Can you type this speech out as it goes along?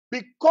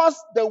Because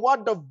the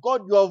word of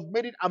God, you have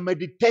made it a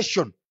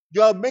meditation.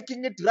 You are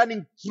making it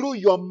running through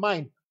your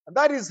mind. And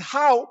that is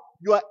how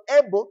you are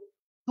able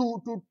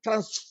to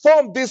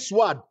transform this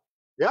word,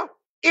 yeah,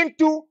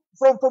 into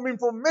from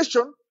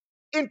information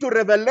into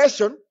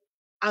revelation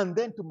and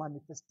then to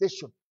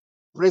manifestation.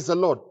 Praise the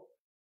Lord.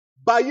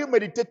 By you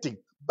meditating,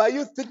 by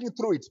you thinking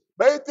through it,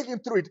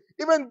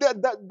 even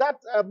that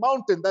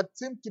mountain that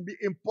seemed to be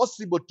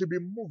impossible to be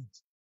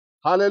moved.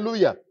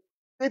 Hallelujah.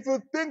 If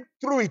you think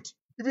through it,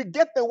 if you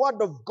get the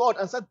word of God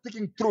and start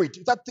thinking through it,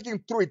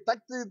 thinking through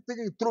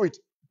it,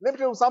 let me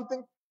tell you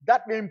something,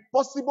 that the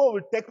impossible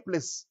will take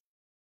place.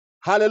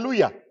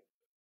 Hallelujah.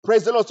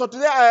 Praise the Lord. So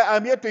today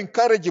I'm here to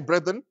encourage you,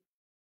 brethren,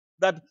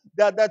 that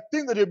there are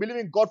things that you're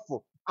believing God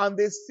for, and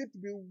they seem to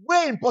be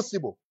way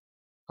impossible.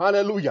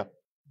 Hallelujah.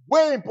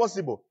 Way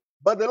impossible.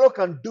 But the Lord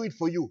can do it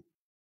for you.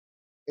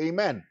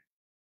 Amen.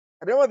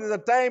 I remember there's a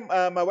time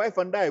my wife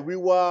and I, we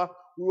were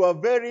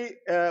very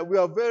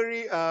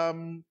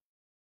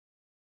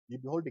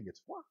you'll be holding it.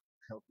 What?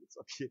 It's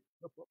okay.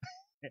 No problem.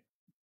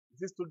 Is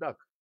this too dark?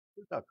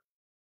 Too dark.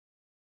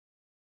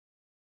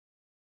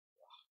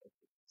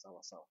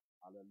 Sawa, sawa.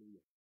 Hallelujah.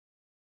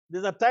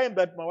 There's a time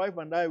that my wife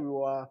and I, we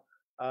were,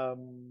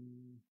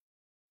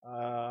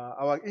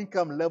 our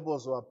income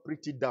levels were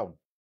pretty down.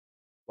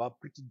 I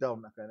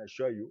can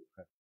assure you.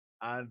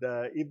 And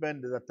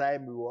even there's a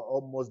time we were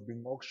almost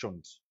being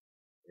auctioned.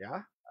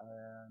 Yeah.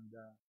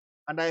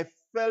 And I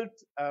felt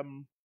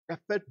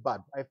bad.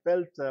 I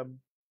felt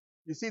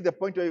you see the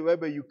point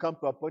where you come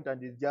to a point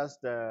and you just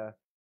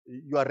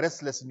you are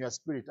restless in your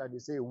spirit and you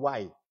say,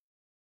 why?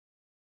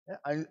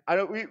 Yeah?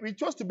 And we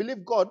chose to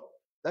believe God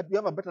that you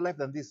have a better life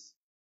than this.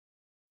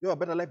 You have a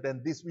better life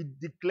than this. We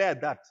declare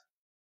that.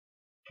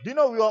 Do you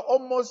know we were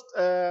almost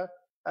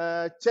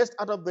chased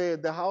out of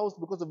the house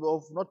because of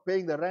not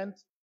paying the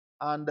rent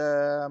and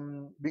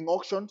being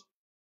auctioned?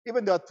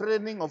 Even they are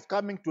threatening of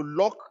coming to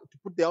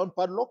put their own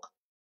padlock.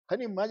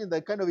 Can you imagine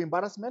that kind of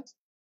embarrassment?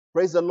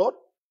 Praise the Lord.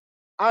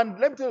 And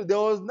let me tell you, there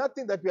was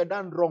nothing that we had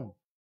done wrong.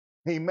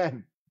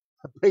 Amen.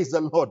 Praise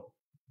the Lord.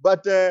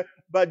 But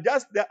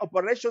just the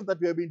operations that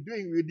we have been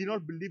doing, we did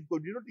not believe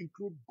God. We did not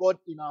include God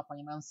in our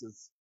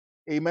finances.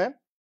 Amen.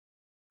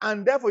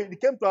 And therefore, it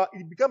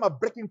became a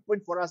breaking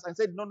point for us and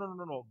said,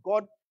 no.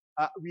 God,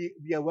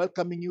 we are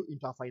welcoming you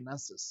into our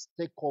finances.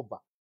 Take over.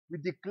 We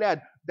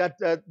declared that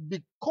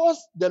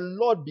because the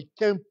Lord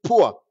became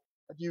poor,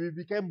 that he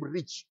became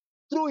rich.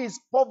 Through his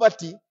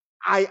poverty,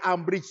 I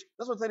am rich.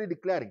 That's what I started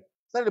declaring.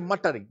 Started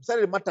muttering.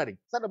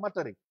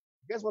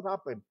 Guess what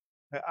happened?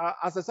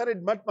 As I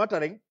started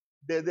muttering,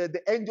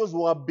 the angels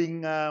were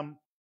being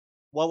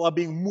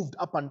moved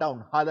up and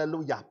down.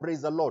 Hallelujah.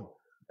 Praise the Lord.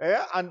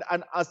 Yeah?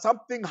 And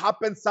something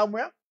happened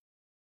somewhere,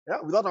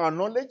 yeah, without our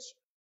knowledge.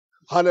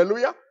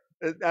 Hallelujah.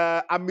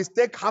 A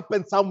mistake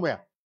happened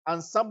somewhere.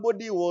 And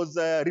somebody was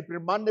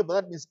reprimanded for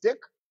that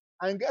mistake.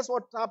 And guess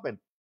what happened?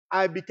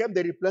 I became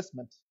the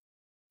replacement.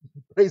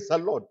 Praise the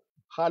Lord.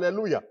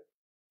 Hallelujah.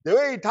 The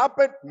way it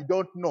happened, we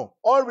don't know.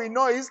 All we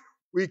know is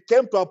we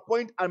came to a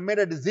point and made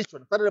a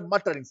decision, started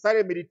muttering,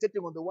 started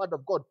meditating on the word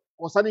of God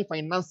concerning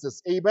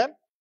finances. Amen.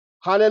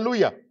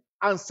 Hallelujah.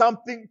 And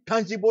something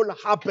tangible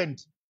happened.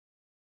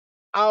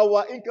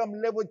 Our income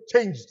level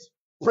changed.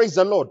 Praise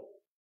the Lord.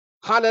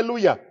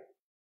 Hallelujah.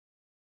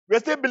 We're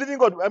still believing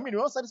God. I mean,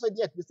 we're not satisfied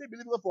yet. We're still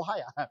believing God for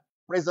higher.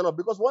 Praise the Lord.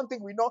 Because one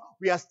thing we know,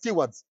 we are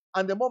stewards.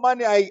 And the more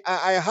money I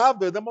have,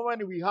 the more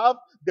money we have,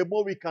 the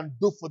more we can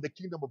do for the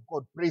kingdom of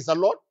God. Praise the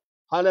Lord.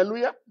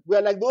 Hallelujah. We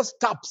are like those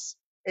taps.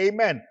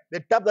 Amen. The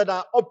taps that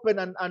are open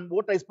and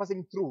water is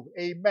passing through.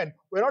 Amen.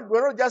 We're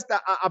not just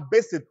a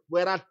basin.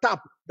 We're a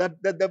tap that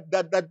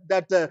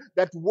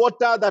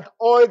water, that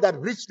oil, that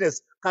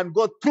richness can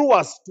go through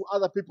us to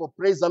other people.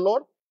 Praise the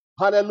Lord.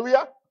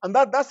 Hallelujah. And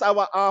that's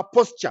our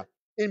posture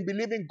in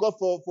believing God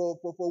for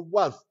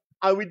wealth.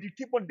 And we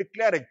keep on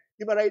declaring,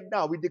 even right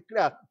now, we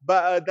declare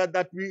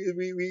that we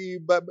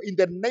in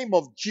the name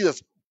of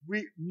Jesus,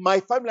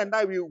 my family and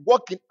I, we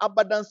walk in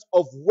abundance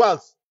of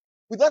wealth.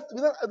 With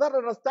that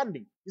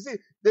understanding, you see,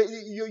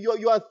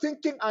 you are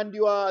thinking and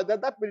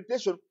that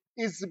meditation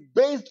is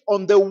based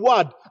on the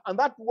word, and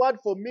that word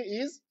for me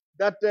is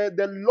that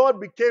the Lord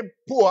became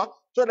poor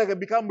so that I can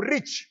become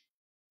rich.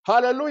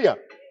 Hallelujah!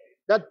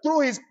 That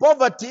through his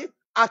poverty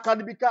I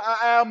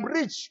am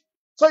rich.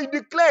 So he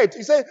declared,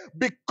 he said,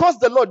 because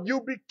the Lord,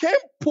 you became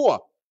poor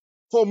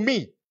for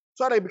me,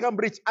 so that I become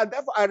rich. And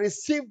therefore I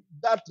received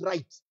that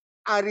right.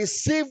 I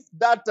received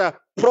that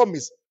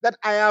promise that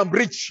I am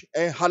rich.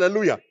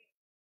 Hallelujah.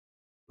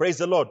 Praise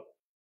the Lord.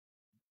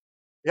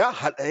 Yeah,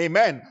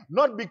 amen.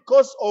 Not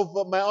because of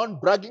my own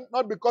bragging,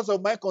 not because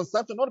of my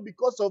consumption, not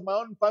because of my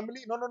own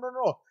family.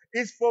 No.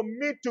 It's for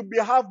me to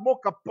have more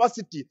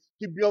capacity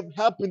to be of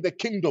help in the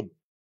kingdom.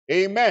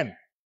 Amen.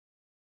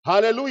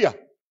 Hallelujah.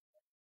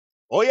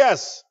 Oh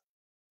yes.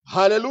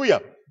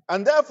 Hallelujah.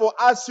 And therefore,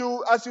 as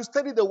you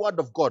study the word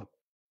of God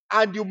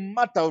and you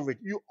mutter over it,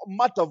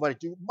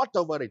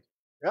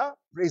 yeah,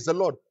 praise the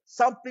Lord,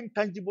 something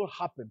tangible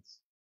happens.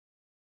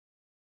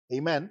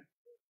 Amen.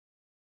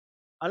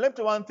 And let me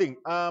tell you one thing.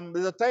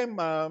 There's a time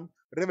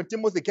Reverend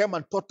Timothy came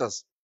and taught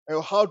us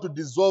how to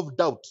dissolve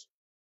doubt.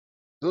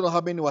 Don't know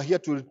how many were here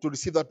to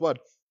receive that word.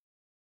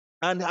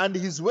 And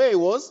his way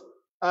was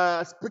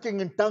speaking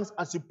in tongues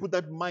as you put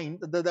that mind.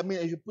 That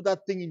means you put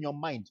that thing in your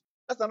mind.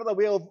 That's another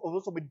way of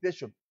also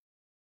meditation.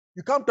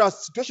 You come to a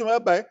situation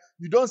whereby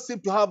you don't seem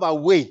to have a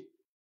way.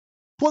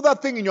 Put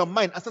that thing in your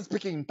mind and start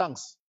speaking in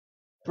tongues.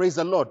 Praise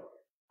the Lord.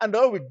 And the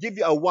Lord will give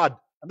you a word.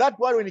 And that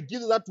word, when He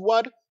gives you that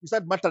word, you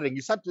start muttering.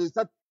 You start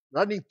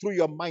running through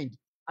your mind.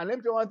 And let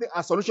me tell you one thing,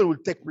 a solution will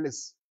take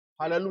place.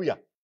 Hallelujah.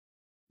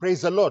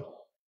 Praise the Lord.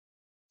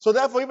 So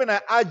therefore, even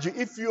I urge you,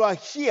 if you are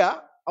here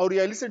or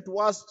you are listening to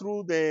us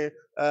through the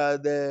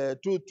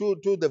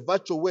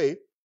virtual way,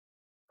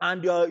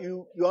 and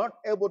you aren't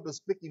able to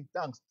speak in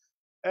tongues,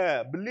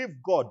 believe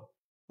God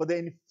for the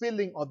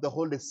infilling of the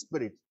Holy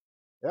Spirit,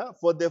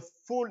 for the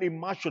full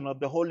immersion of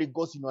the Holy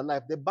Ghost in your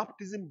life, the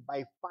baptism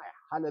by fire,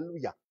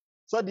 hallelujah,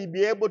 so that you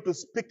be able to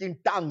speak in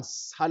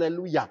tongues,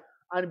 hallelujah,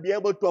 and be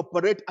able to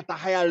operate at a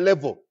higher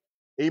level,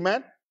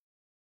 amen.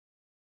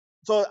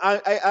 So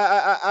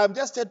I'm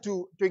just here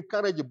to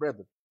encourage you,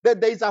 brethren,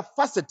 that there is a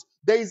facet,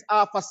 there is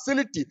a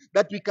facility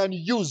that we can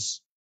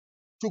use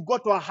to go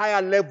to a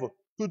higher level,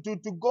 to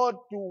go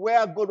to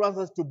where God wants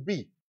us to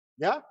be.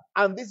 Yeah?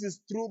 And this is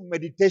through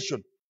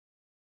meditation,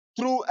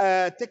 through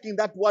taking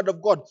that word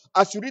of God.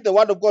 As you read the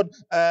word of God,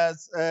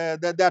 there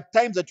are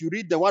times that you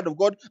read the word of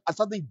God and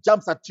something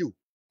jumps at you.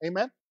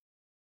 Amen?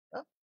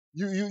 Yeah?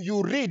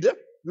 You read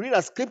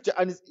a scripture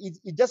and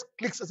it just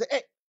clicks and say,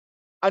 hey,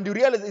 and you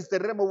realize it's the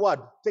Rema word.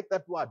 Take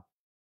that word.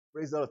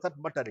 Praise the Lord. Start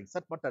muttering,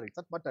 start muttering,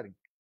 start muttering.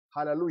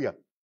 Hallelujah.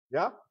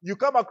 Yeah? You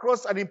come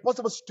across an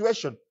impossible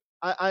situation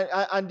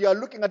and you are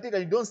looking at it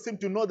and you don't seem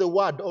to know the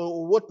word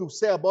or what to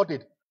say about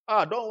it.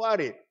 Don't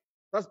worry.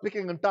 Start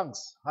speaking in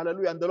tongues.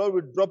 Hallelujah. And the Lord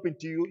will drop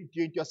into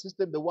your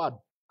system the word.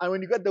 And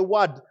when you get the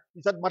word,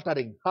 you start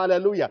muttering.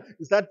 Hallelujah.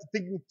 You start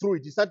thinking through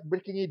it. You start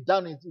breaking it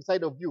down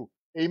inside of you.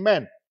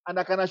 Amen. And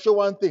I can assure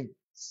one thing.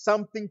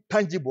 Something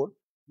tangible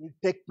will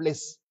take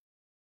place.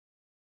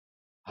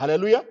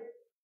 Hallelujah.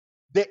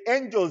 The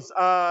angels, they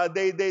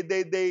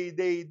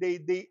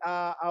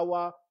are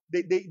our,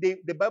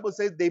 the Bible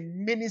says they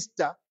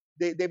minister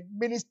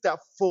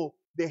for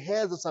the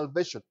heirs of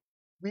salvation.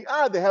 We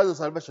are the heirs of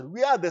salvation.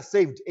 We are the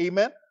saved.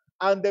 Amen.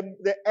 And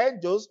the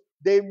angels,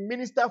 they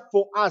minister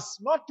for us,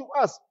 not to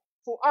us,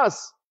 for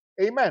us.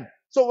 Amen.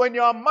 So when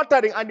you are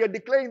muttering and you're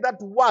declaring that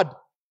word,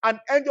 an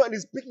angel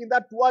is speaking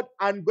that word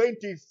and going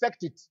to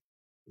effect it.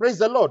 Praise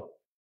the Lord.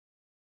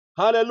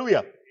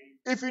 Hallelujah.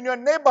 If in your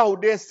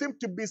neighborhood there seems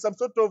to be some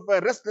sort of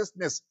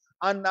restlessness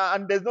and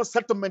there's no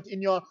settlement in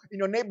your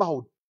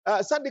neighborhood,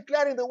 start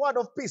declaring the word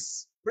of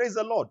peace. Praise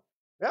the Lord.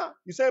 Yeah,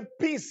 you say,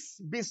 peace,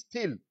 be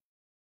still.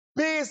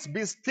 Peace,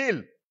 be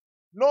still.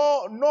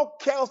 No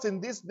chaos in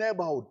this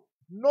neighborhood.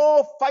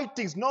 No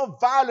fightings, no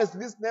violence in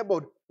this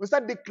neighborhood. We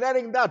start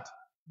declaring that.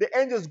 The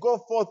angels go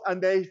forth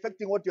and they're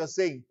effecting what you're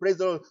saying. Praise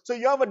the Lord. So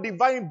you have a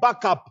divine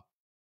backup.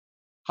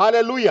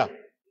 Hallelujah.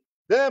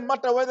 Doesn't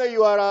matter whether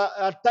you are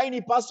a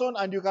tiny person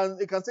and you can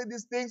say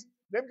these things.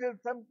 Let me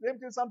tell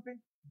you something.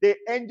 The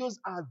angels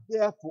are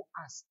there for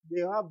us.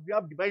 We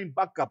have divine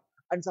backup,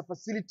 and it's a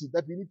facility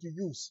that we need to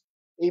use.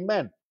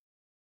 Amen.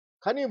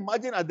 Can you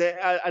imagine at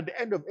the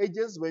end of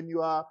ages when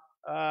you are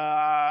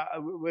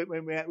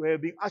when we're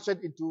being ushered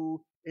into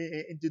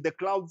the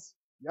clouds,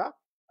 yeah,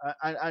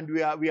 and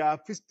we are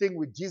feasting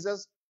with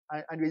Jesus,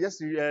 and we're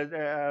just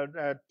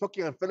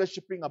talking and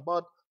fellowshipping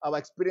about our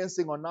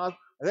experiencing on earth,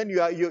 and then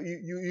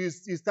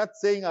you start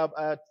saying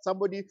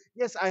somebody,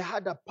 yes, I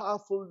had a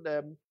powerful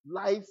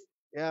life.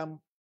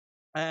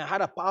 I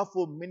had a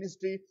powerful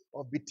ministry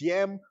of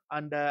BTM,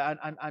 and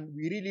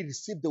we really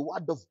received the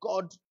word of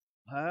God.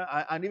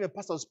 And even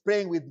pastor was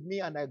praying with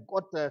me, and I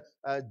got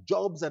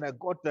jobs and I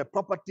got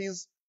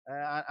properties,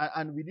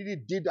 and we really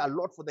did a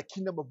lot for the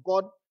kingdom of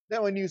God.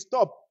 Then when you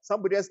stop,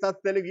 somebody else starts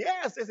telling you,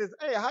 yes,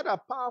 hey, I had a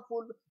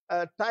powerful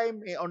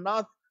time on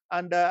earth,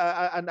 and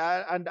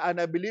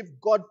I believe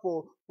God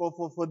for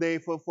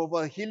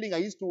healing. I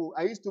used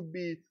to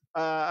be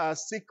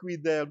sick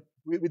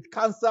with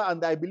cancer,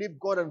 and I believe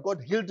God, and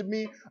God healed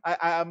me.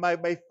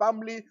 My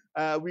family,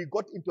 we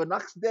got into an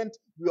accident.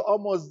 We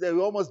almost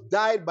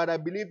died, but I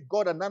believe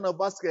God, and none of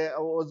us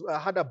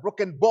had a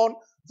broken bone.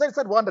 So I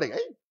started wondering,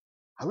 hey,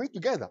 are we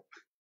together?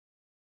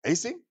 You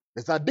see,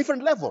 it's a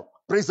different level.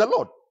 Praise the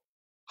Lord.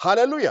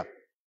 Hallelujah.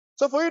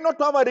 So for you not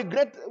to have a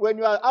regret when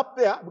you are up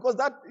there, because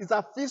that is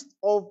a feast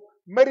of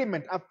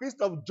merriment, a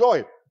feast of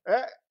joy.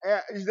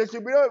 There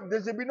should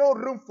be no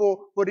room for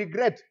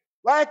regret.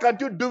 Why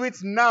can't you do it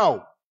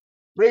now?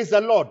 Praise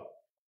the Lord.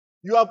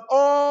 You have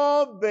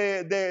all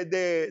the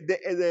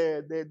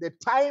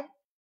time.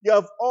 You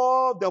have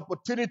all the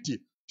opportunity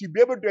to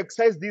be able to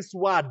exercise this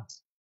word.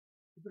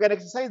 If you can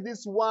exercise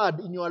this word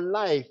in your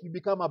life, you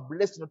become a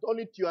blessing, not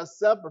only to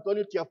yourself, not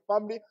only to your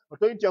family,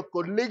 not only to your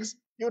colleagues,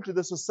 even to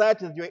the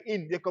society that you're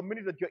in, the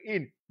community that you're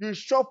in. You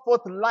show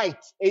forth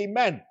light.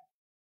 Amen.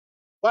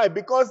 Why?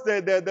 Because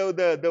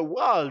the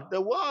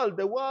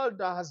world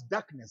has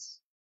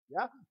darkness.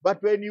 Yeah.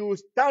 But when you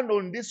stand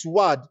on this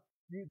word,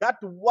 that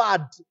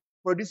word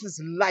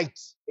produces light.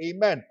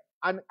 Amen.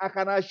 And I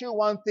can assure you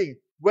one thing.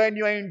 When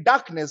you're in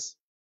darkness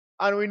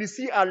and when you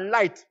see a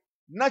light,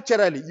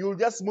 naturally, you'll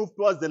just move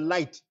towards the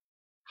light.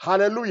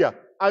 Hallelujah.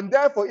 And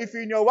therefore, if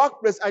you're in your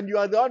workplace and you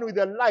are the one with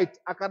the light,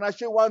 I can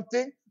assure you one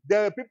thing,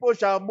 the people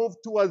shall move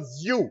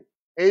towards you.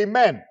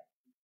 Amen.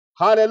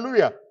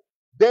 Hallelujah.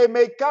 They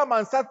may come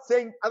and start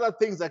saying other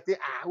things like,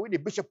 we the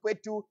bishop way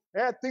to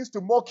things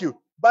to mock you.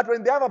 But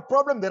when they have a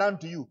problem, they run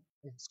to you.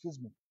 Excuse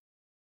me,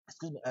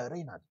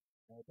 Reynard.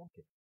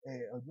 Okay.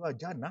 Unajua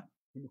jana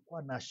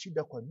nilikuwa na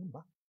shida kwa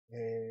nyumba.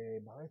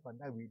 My wife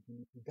and I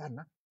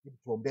tulipigana ili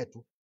tuombee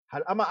tu.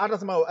 Ama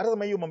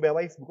hata hiyo mambo ya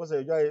wife because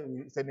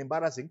it's an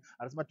embarrassing.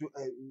 Anasema tu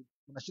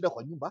kuna shida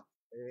kwa nyumba,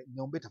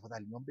 niombe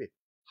tafadhali, niombe.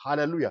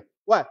 Hallelujah.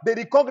 Why? They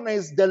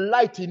recognize the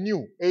light in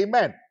you.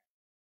 Amen.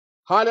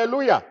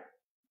 Hallelujah.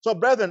 So,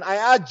 brethren,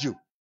 I urge you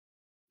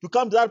to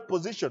come to that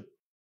position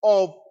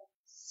of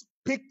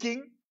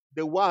speaking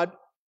the word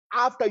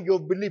after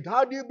you've believed.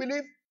 How do you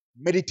believe?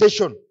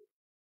 Meditation.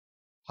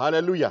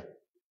 Hallelujah.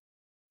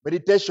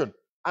 Meditation.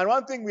 And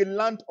one thing we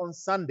learned on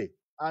Sunday,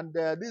 and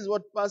this is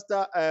what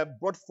Pastor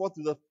brought forth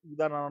with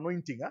an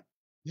anointing.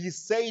 He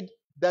said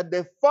that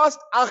the first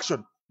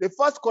action, the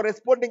first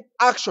corresponding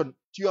action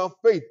to your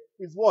faith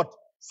is what?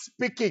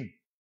 Speaking.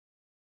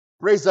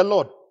 Praise the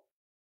Lord.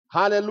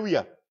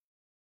 Hallelujah.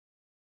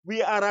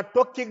 We are a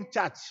talking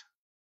church.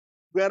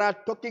 We are a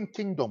talking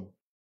kingdom.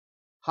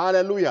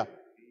 Hallelujah.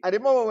 I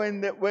remember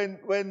when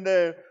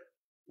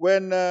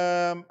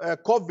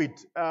COVID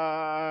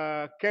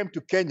came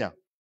to Kenya,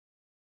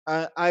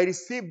 I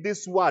received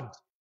this word.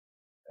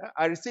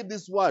 I received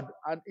this word,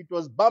 and it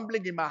was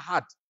bumbling in my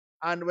heart.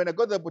 And when I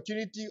got the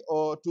opportunity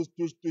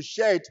to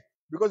share it,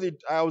 because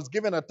I was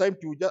given a time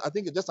to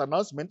just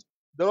announcement,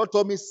 the Lord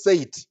told me say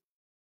it,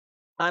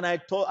 and I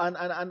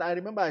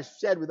remember I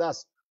shared with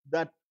us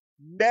that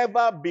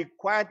never be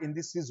quiet in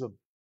this season.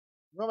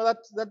 Remember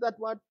that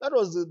word? That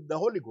was the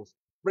Holy Ghost.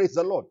 Praise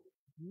the Lord.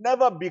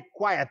 Never be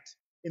quiet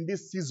in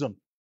this season.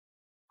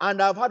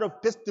 And I've heard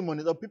of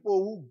testimonies of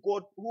people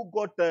who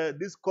got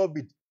this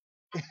COVID.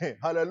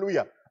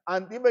 Hallelujah.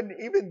 And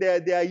even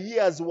their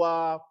years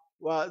were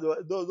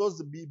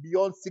those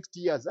beyond 60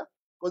 years.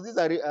 Because these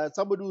are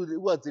somebody who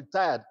was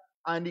retired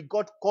and he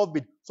got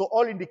COVID. So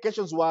all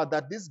indications were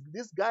that this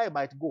guy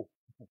might go.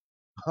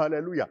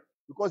 Hallelujah.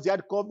 Because he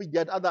had COVID, he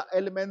had other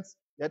elements,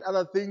 he had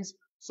other things.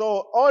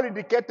 So all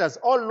indicators,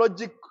 all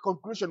logic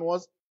conclusion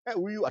was,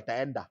 huyu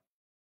ataenda.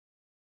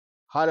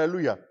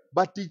 Hallelujah.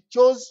 But he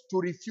chose to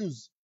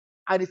refuse.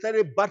 And he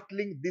started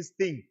battling this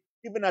thing.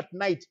 Even at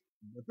night.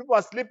 People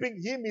are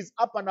sleeping. Him is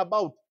up and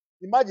about.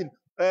 Imagine,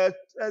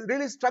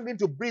 really struggling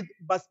to breathe,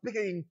 but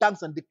speaking in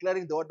tongues and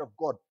declaring the word of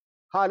God.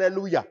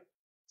 Hallelujah.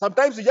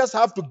 Sometimes you just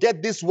have to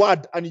get this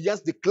word and you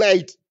just declare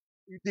it.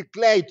 You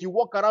declare it. You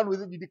walk around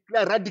with it. You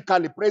declare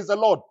radically. Praise the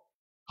Lord.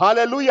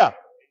 Hallelujah.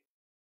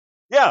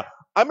 Yeah.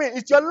 I mean,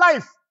 it's your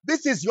life.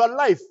 This is your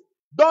life.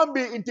 Don't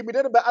be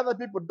intimidated by other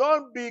people.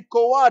 Don't be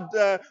coward.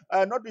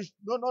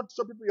 Not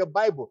show people your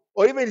Bible.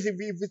 Or even if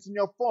it's in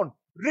your phone,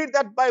 read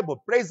that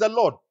Bible. Praise the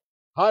Lord.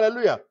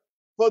 Hallelujah.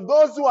 For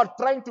those who are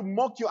trying to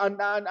mock you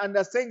and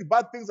are saying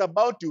bad things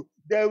about you,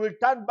 they will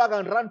turn back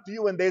and run to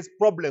you when there's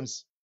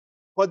problems.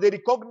 For they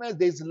recognize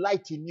there's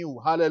light in you.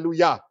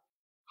 Hallelujah.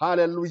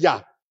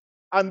 Hallelujah.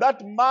 And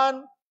that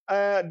man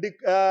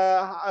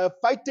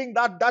fighting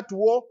that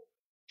war,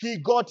 he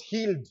got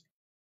healed.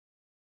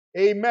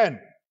 Amen.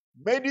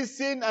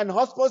 Medicine and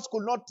hospitals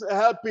could not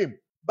help him,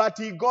 but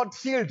he got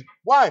healed.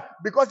 Why?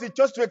 Because he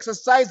chose to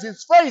exercise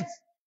his faith.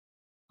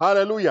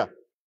 Hallelujah.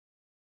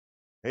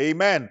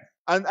 Amen.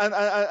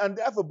 And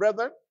therefore,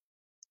 brethren,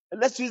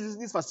 let's use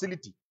this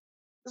facility.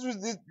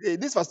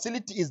 This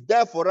facility is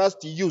there for us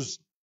to use.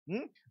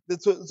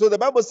 So the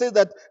Bible says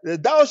that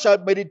thou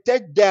shalt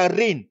meditate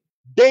therein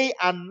day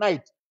and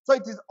night. So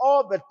it is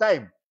all the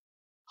time.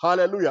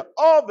 Hallelujah.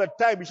 All the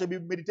time you should be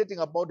meditating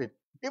about it.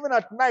 Even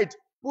at night,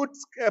 put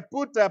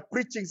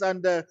preachings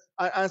and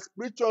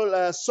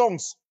spiritual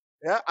songs.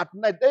 Yeah, at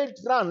night. Let it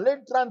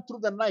run through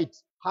the night.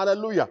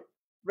 Hallelujah.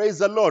 Praise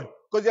the Lord.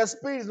 Because your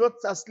spirit is not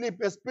asleep.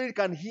 Your spirit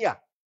can hear.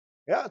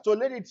 Yeah, so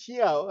let it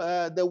hear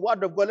the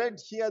word of God. Let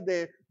it hear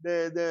the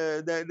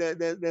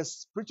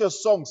spiritual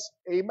songs.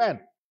 Amen.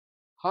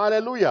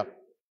 Hallelujah.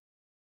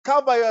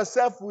 Cover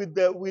yourself with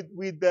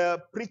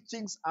the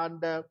preachings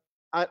and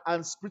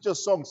spiritual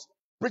songs.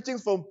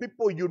 Preachings from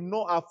people you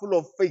know are full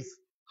of faith.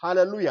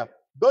 Hallelujah.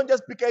 Don't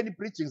just pick any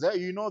preachings.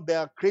 You know there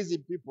are crazy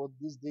people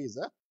these days.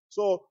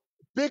 So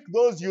pick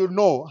those you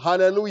know.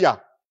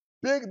 Hallelujah.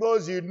 Pick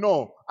those you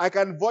know. I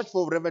can vouch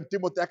for Reverend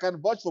Timothy. I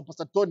can vouch for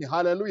Pastor Tony.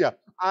 Hallelujah.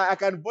 I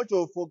can vouch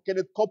for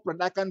Kenneth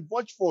Copeland. I can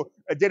vouch for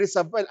Jerry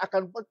Savelle.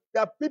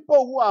 There are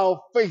people who are of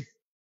faith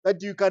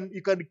that you can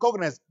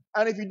recognize.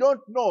 And if you don't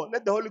know,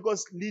 let the Holy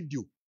Ghost lead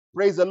you.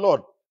 Praise the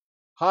Lord.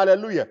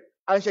 Hallelujah.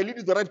 And shall lead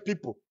you to the right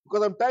people.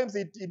 Because sometimes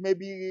it may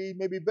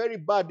be very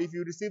bad if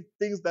you receive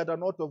things that are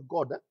not of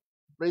God.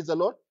 Praise the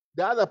Lord.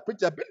 The other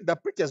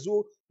preachers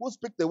who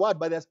speak the word,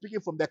 but they're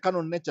speaking from their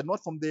carnal nature, not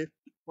from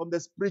the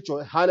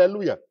spiritual.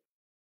 Hallelujah.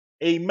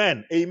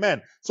 Amen.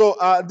 Amen. So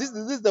this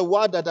is the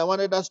word that I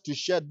wanted us to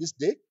share this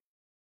day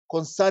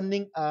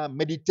concerning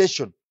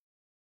meditation.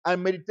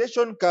 And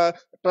meditation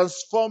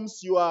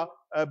transforms your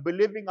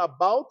believing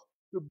about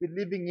to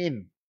believing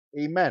in.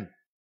 Amen.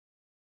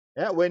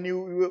 Yeah.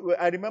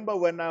 I remember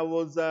when I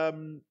was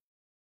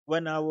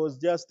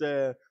just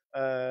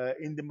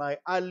in my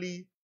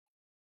early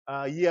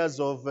years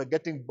of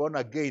getting born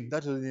again.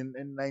 That was in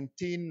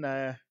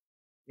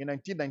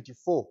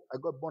 1994. I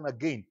got born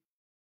again,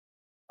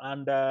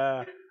 and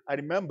I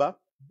remember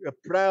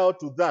prior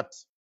to that,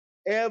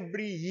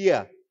 every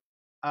year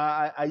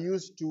I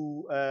used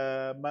to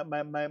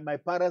my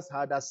parents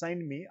had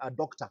assigned me a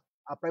doctor,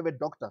 a private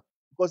doctor,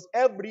 because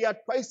every year,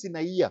 twice in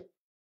a year,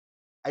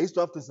 I used to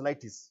have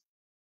tonsillitis.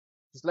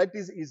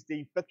 Tonsillitis is the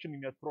infection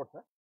in your throat.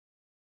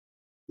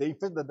 The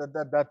infection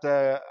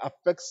that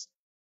affects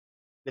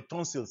the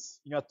tonsils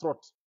in your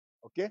throat.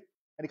 Okay?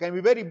 And it can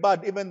be very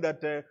bad, even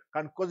that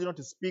can cause you not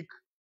to speak,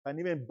 can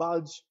even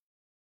bulge.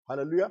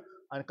 Hallelujah.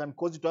 And can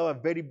cause you to have a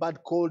very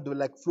bad cold,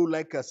 like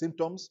flu-like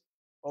symptoms.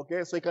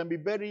 Okay? So it can be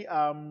very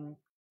um,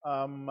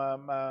 um,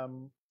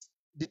 um,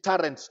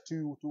 deterrent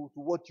to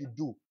what you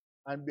do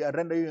and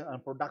render you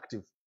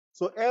unproductive.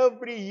 So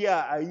every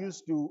year I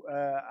used to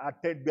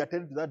be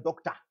attended to that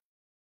doctor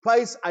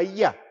twice a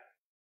year.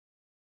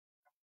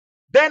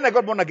 Then I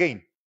got born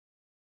again.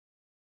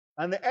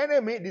 And the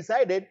enemy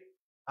decided,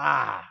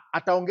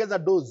 ataongeza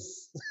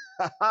dose.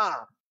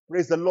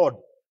 Praise the Lord.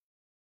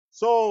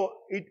 So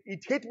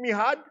it hit me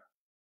hard.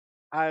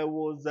 I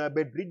was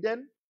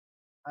bedridden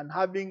and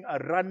having a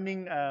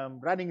running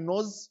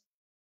nose.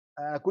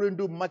 I couldn't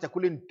do much. I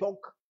couldn't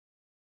talk.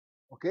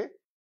 Okay.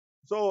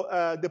 So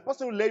the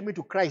person who led me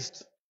to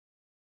Christ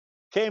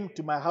came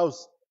to my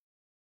house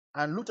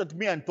and looked at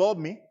me and told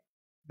me,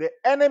 the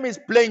enemy is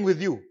playing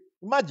with you.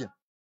 Imagine.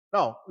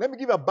 Now, let me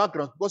give you a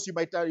background because you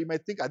might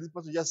think, this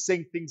person is just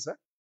saying things. Huh?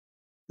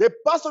 The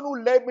person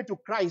who led me to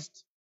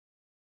Christ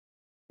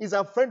is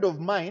a friend of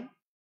mine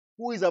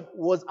who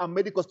was a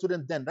medical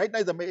student then. Right now,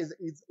 is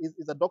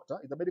a doctor,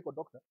 is a medical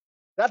doctor.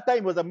 That time,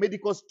 he was a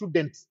medical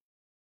student.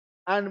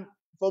 And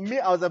for me,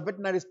 I was a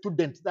veterinary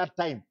student that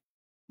time.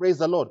 Praise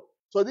the Lord.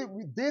 So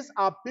these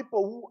are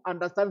people who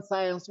understand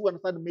science, who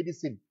understand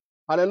medicine.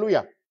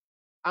 Hallelujah.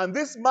 And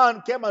this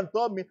man came and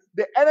told me,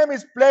 the enemy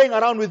is playing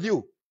around with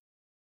you.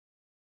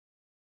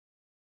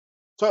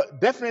 So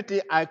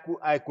definitely I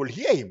could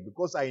hear him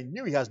because I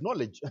knew he has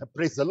knowledge.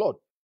 Praise the Lord.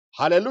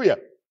 Hallelujah.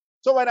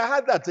 So when I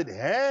heard that, I said,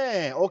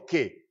 hey,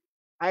 okay.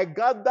 I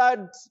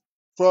gathered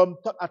from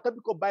a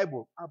topical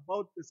Bible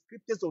about the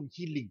scriptures on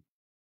healing.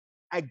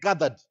 I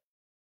gathered.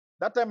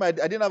 That time I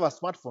didn't have a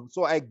smartphone.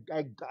 So I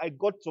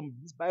got from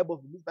this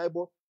Bible,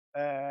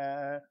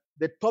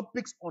 the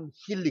topics on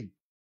healing.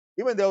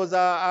 Even there was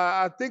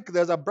I think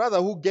there's a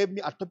brother who gave me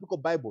a topical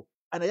Bible,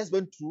 and I just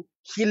went through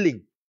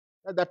healing.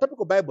 The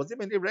topical Bibles,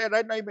 even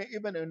right now,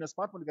 even in a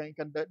smartphone, you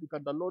can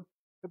download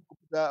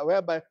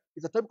whereby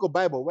it's a topical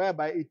Bible,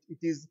 whereby it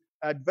is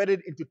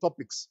divided into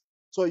topics.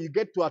 So you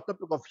get to a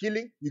topic of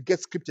healing, you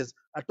get scriptures.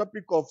 A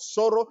topic of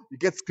sorrow, you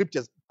get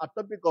scriptures. A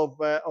topic of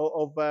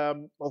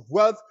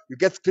wealth, you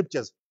get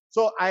scriptures.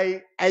 So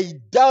I just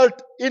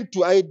dived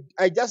into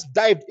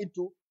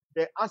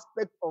the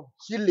aspect of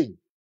healing.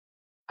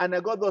 And I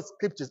got those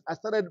scriptures. I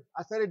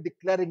started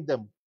declaring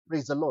them.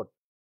 Praise the Lord.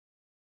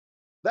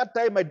 That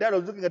time my dad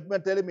was looking at me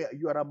and telling me,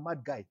 you are a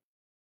mad guy.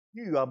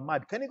 You are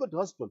mad. Can you go to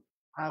hospital?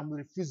 I'm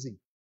refusing.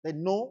 They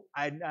no,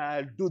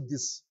 I'll do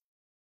this.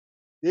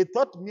 They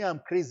thought me I'm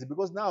crazy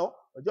because now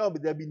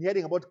they've been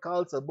hearing about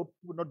cults, about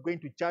people not going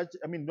to church,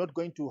 not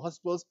going to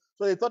hospitals.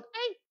 So they thought,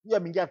 hey, you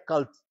are a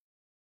cult.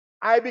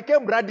 I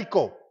became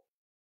radical.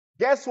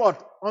 Guess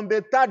what? On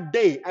the third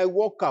day, I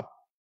woke up,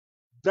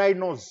 dry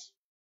nose.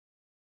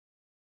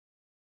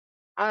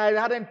 I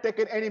hadn't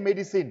taken any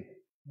medicine.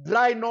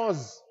 Dry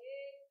nose.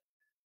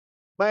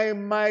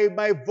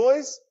 My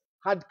voice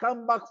had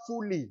come back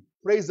fully.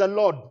 Praise the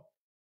Lord.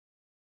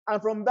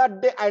 And from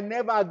that day, I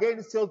never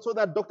again saw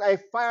that doctor. I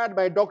fired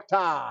my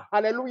doctor.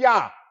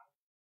 Hallelujah.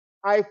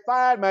 I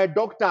fired my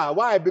doctor.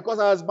 Why? Because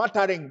I was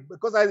muttering.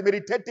 Because I was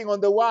meditating on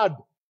the word.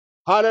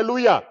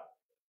 Hallelujah.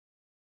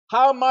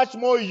 How much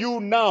more you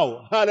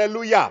now?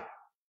 Hallelujah.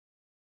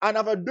 And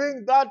after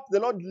doing that,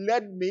 the Lord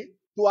led me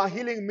to a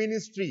healing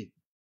ministry.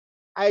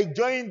 I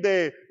joined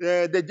the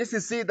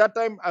JCC. That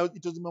time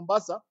it was in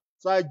Mombasa.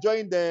 So I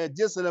joined the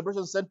Jesus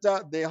Celebration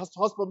Center, the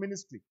hospital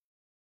ministry.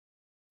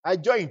 I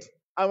joined.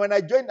 And when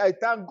I joined, I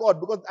thank God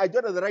because I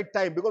joined at the right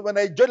time. Because when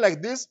I joined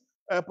like this,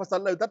 Pastor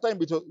Lai, that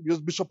time it was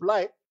Bishop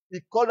Lai,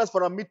 he called us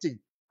for a meeting.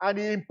 And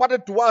he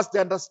imparted to us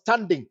the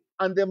understanding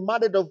and the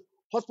mandate of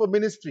hospital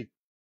ministry.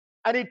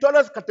 And he told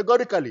us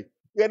categorically,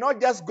 we are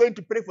not just going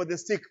to pray for the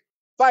sick.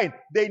 Fine,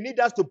 they need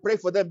us to pray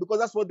for them because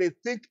that's what they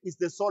think is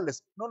the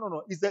solace.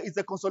 No. It's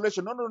the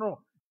consolation. No.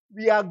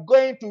 We are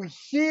going to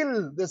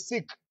heal the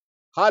sick.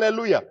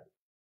 Hallelujah.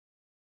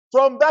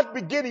 From that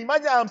beginning,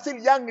 imagine I'm still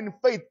young in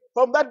faith.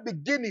 From that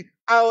beginning,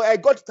 I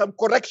got some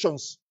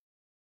corrections.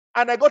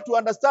 And I got to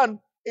understand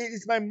it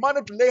is my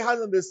mandate to lay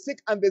hands on the sick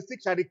and the sick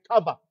shall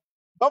recover.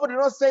 Bible did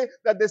not say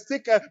that the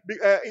sick,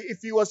 if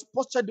he was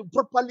postured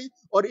properly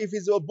or if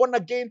he's born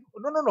again.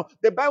 No, no, no.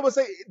 The Bible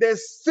says the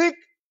sick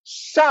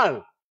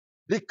shall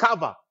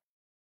recover.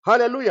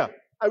 Hallelujah.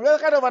 And with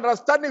that kind of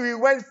understanding, we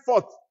went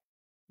forth.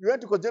 We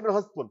went to Conjugal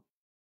Hospital.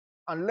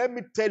 And let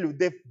me tell you,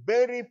 the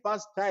very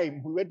first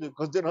time we went to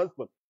Conjugal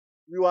Hospital,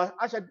 we were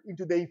ushered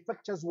into the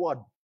infectious ward.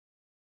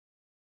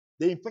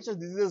 The infectious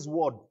diseases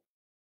ward.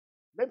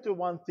 Let me tell you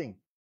one thing.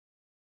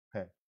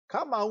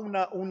 Kama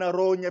una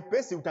roho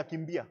nyepesi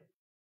utakimbia.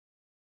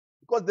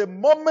 Because the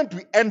moment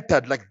we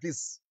entered like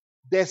this,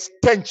 the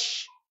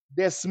stench,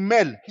 the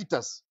smell hit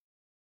us.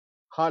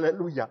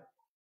 Hallelujah.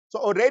 So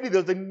already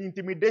there's an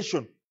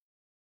intimidation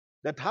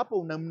that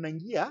hapo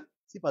mnaingia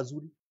si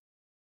pazuri.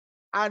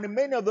 And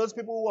many of those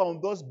people who were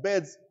on those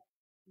beds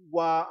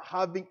were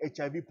having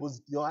HIV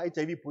positive or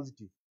HIV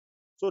positive.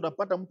 So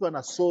unapata mtu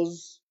ana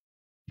sores,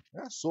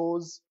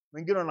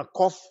 wengine wana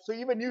cough. So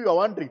even you are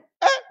wondering,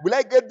 will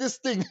I get this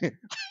thing?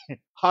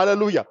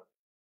 Hallelujah.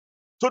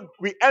 So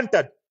we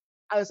entered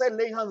and started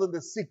laying hands on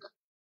the sick.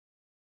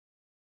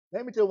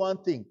 Let me tell you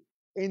one thing.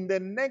 In the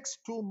next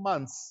 2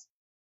 months,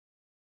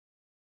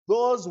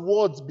 those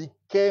wards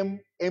became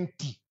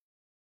empty.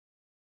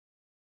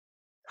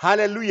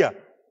 Hallelujah.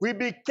 We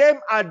became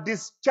a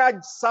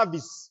discharge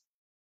service.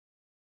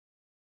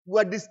 We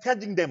were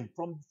discharging them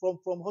from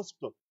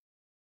hospital.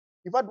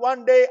 In fact,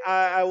 one day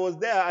I was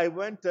there. I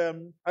went, I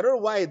don't know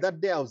why that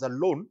day I was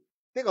alone.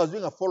 I think I was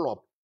doing a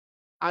follow-up.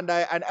 And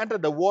I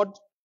entered the ward.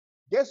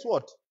 Guess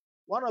what?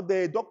 One of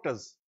the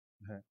doctors,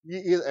 he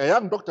is a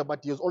young doctor, but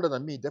he was older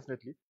than me,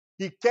 definitely.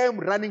 He came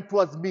running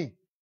towards me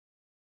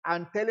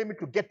and telling me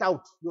to get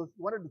out. He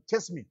wanted to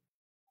chase me.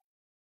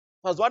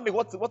 I was wondering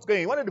what's going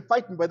on. He wanted to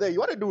fight me by there. He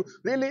wanted to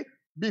really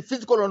be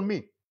physical on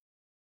me.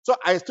 So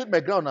I stood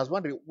my ground. I was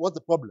wondering, what's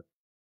the problem?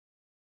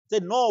 He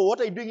said, no, what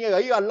are you doing here?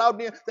 Are you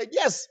allowed here? I said,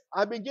 yes,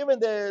 I've been given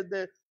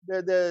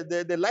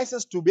the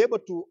license to be able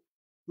to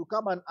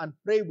come and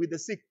pray with the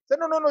sick. He said,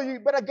 no, you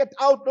better get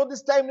out. Not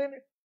this time.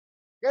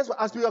 Guess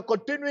what? As we were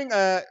continuing,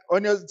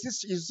 when you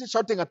see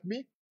shouting at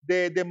me,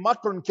 the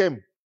matron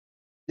came,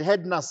 the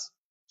head nurse.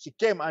 She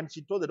came and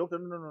she told the doctor,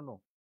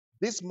 no.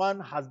 This man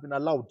has been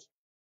allowed.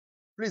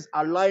 Please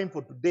allow him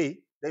for today.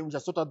 Then we shall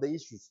sort out the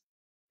issues.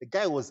 The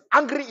guy was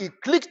angry. He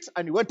clicked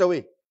and he went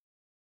away.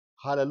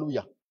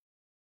 Hallelujah.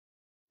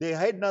 The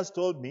head nurse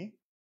told me,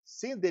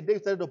 since the day we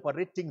started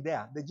operating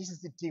there, the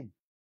GCC team,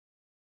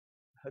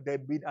 there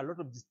have been a lot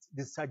of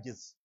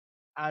discharges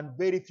and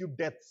very few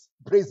deaths.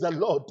 Praise the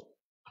Lord.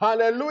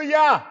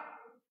 Hallelujah.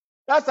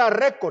 That's a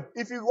record.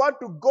 If you want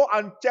to go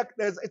and check,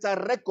 it's a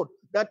record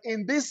that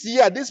in this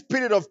year, this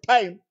period of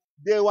time,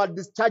 there were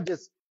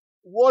discharges.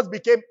 Wards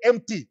became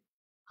empty.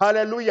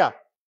 Hallelujah.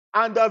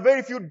 And there are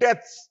very few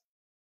deaths.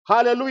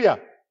 Hallelujah.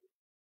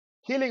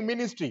 Healing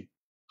ministry.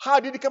 How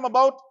did it come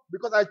about?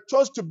 Because I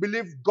chose to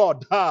believe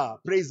God.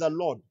 Praise the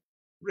Lord.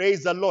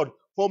 Praise the Lord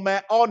for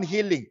my own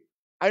healing.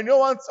 I know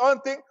one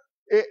thing.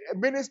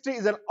 Ministry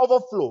is an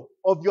overflow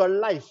of your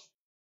life.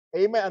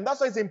 Amen. And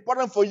that's why it's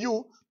important for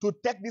you to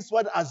take this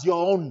word as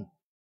your own.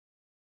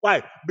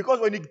 Why?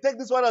 Because when you take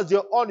this word as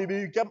your own, you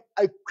become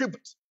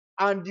equipped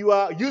and you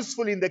are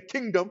useful in the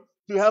kingdom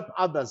to help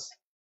others.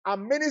 A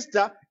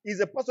minister is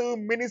a person who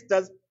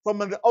ministers from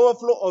the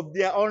overflow of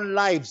their own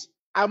lives.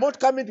 I'm not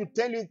coming to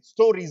tell you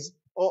stories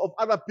of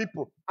other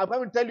people. I'm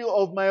coming to tell you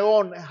of my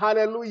own.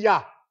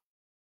 Hallelujah.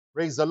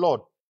 Praise the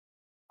Lord.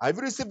 Have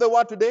you received the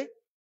word today?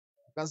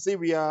 You can see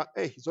we are,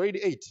 it's already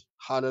 8.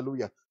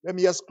 Hallelujah. Let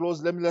me just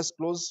close.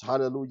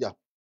 Hallelujah.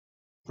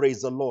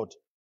 Praise the Lord.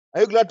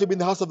 Are you glad to be in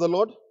the house of the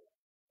Lord?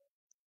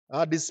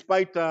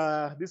 Despite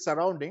this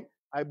surrounding,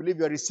 I believe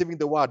you are receiving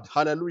the word.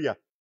 Hallelujah.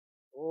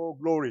 Oh,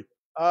 glory.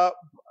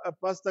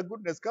 Pastor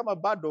Goodness, kama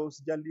bado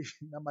sijali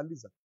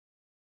namaliza.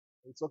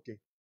 It's okay.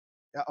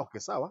 Yeah, okay,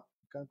 sawa.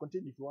 You can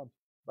continue if you want.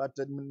 But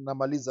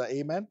namaliza,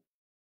 amen.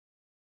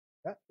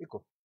 Yeah,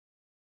 iko.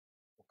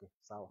 Okay,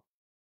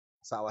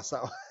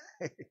 sawa.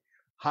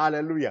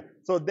 Hallelujah.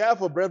 So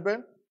therefore,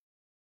 brethren,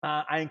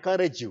 I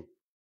encourage you,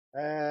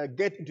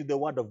 get into the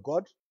word of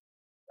God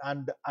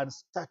and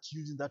start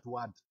using that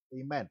word.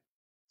 Amen.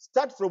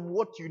 Start from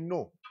what you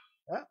know.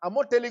 I'm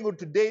not telling you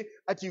today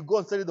that you go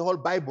and study the whole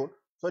Bible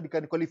so you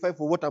can qualify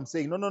for what I'm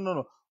saying.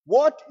 No.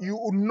 What you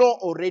know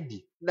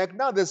already. Like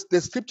now, the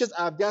scriptures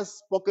I have just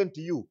spoken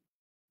to you.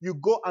 You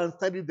go and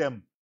study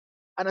them.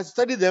 And as you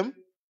study them,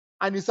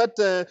 and you start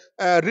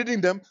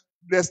reading them,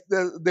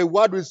 the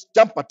word will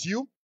jump at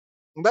you.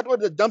 And that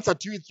word that jumps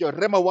at you is your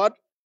Rema word.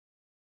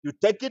 You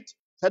take it,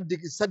 start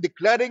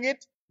declaring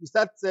it, you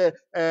start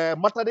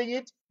muttering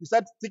it, you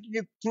start thinking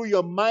it through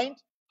your mind.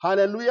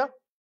 Hallelujah.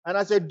 And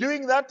as you're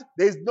doing that,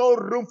 there's no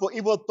room for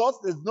evil thoughts.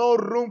 There's no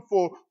room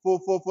for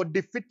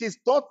defeatist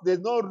thoughts. There's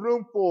no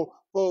room for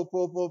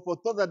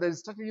thoughts that are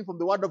distracting you from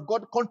the word of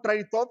God,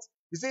 contrary thoughts.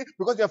 You see,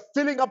 because you're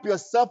filling up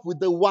yourself with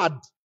the word.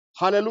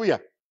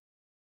 Hallelujah.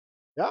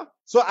 Yeah.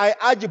 So I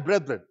urge you,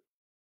 brethren,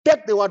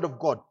 take the word of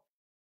God,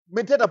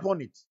 meditate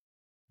upon it,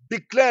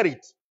 declare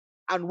it,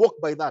 and walk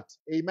by that.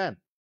 Amen.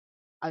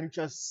 And you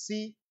shall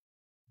see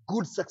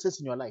good success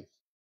in your life.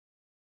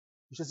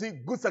 You shall see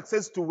good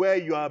success to where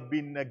you have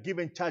been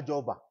given charge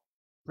over.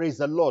 Praise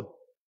the Lord.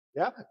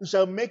 Yeah, you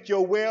shall make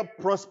your way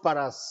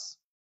prosperous.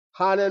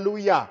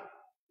 Hallelujah.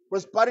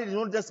 Prosperity is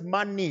not just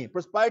money.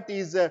 Prosperity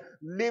is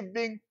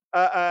living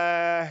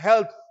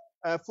health,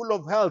 full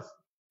of health,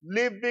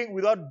 living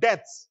without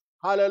debts.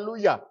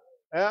 Hallelujah.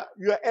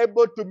 You are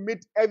able to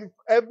meet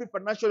every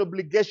financial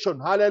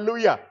obligation.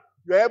 Hallelujah.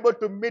 You are able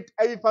to meet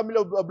every family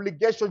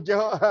obligation.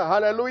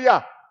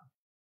 Hallelujah.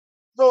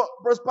 So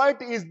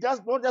prosperity is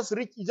just not just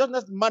rich, it's not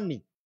just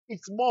money.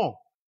 It's more.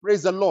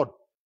 Praise the Lord.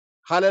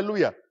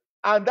 Hallelujah.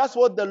 And that's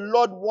what the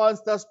Lord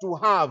wants us to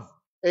have.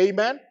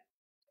 Amen.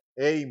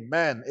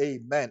 Amen.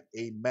 Amen.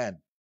 Amen.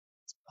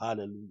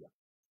 Hallelujah.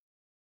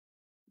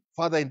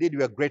 Father, indeed,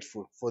 we are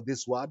grateful for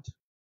this word.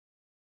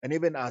 And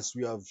even as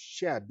we have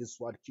shared this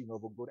word, King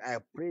of God, I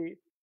pray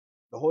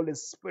the Holy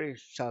Spirit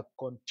shall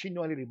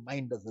continually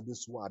remind us of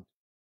this word,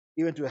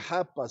 even to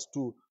help us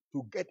to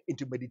get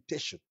into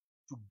meditation,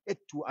 to get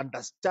to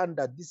understand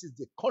that this is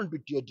the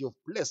conduit you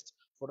have placed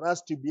for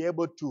us to be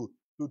able to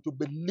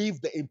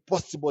believe the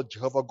impossible,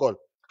 Jehovah God.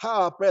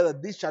 How I pray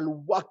that this shall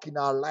work in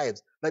our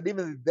lives, that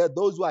even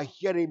those who are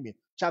hearing me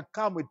shall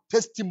come with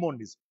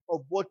testimonies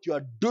of what you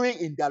are doing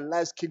in their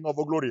lives, King of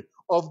Glory,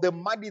 of the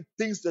mighty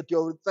things that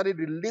you have started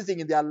releasing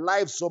in their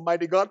lives,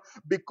 Almighty God,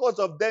 because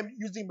of them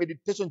using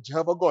meditation,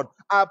 Jehovah God.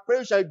 I pray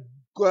you shall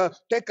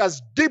take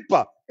us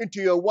deeper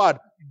into your word,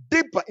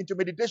 deeper into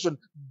meditation,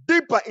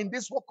 deeper in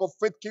this work of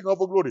faith, King of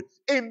Glory.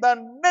 In the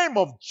name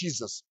of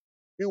Jesus,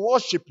 we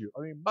worship you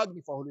and we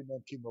magnify holy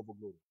name, King of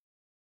Glory.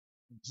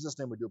 In Jesus'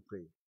 name we do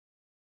pray.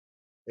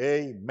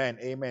 Amen.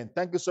 Amen.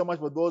 Thank you so much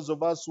for those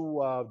of us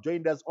who have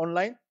joined us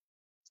online.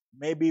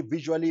 Maybe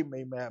visually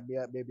may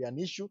be an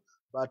issue,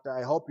 but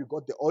I hope you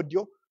got the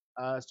audio.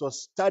 So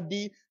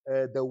study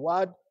the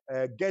word,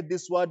 get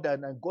this word,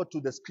 and go to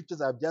the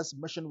scriptures I've just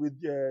mentioned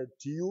with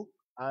to you,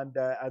 and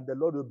the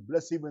Lord will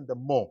bless even the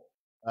more.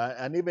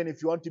 And even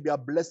if you want to be a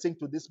blessing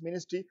to this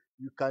ministry,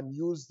 you can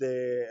use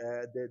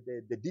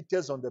the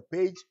details on the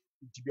page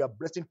to be a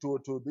blessing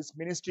to this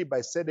ministry by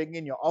sending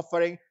in your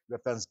offering, your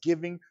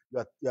thanksgiving,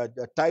 your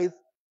tithe,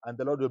 and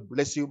the Lord will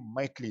bless you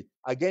mightily.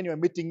 Again, you're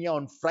meeting here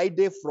on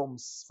Friday from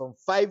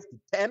 5 to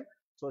 10.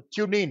 So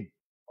tune in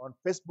on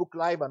Facebook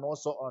Live and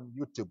also on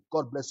YouTube.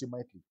 God bless you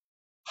mightily.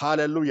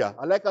 Hallelujah.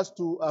 I'd like us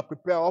to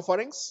prepare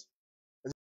offerings.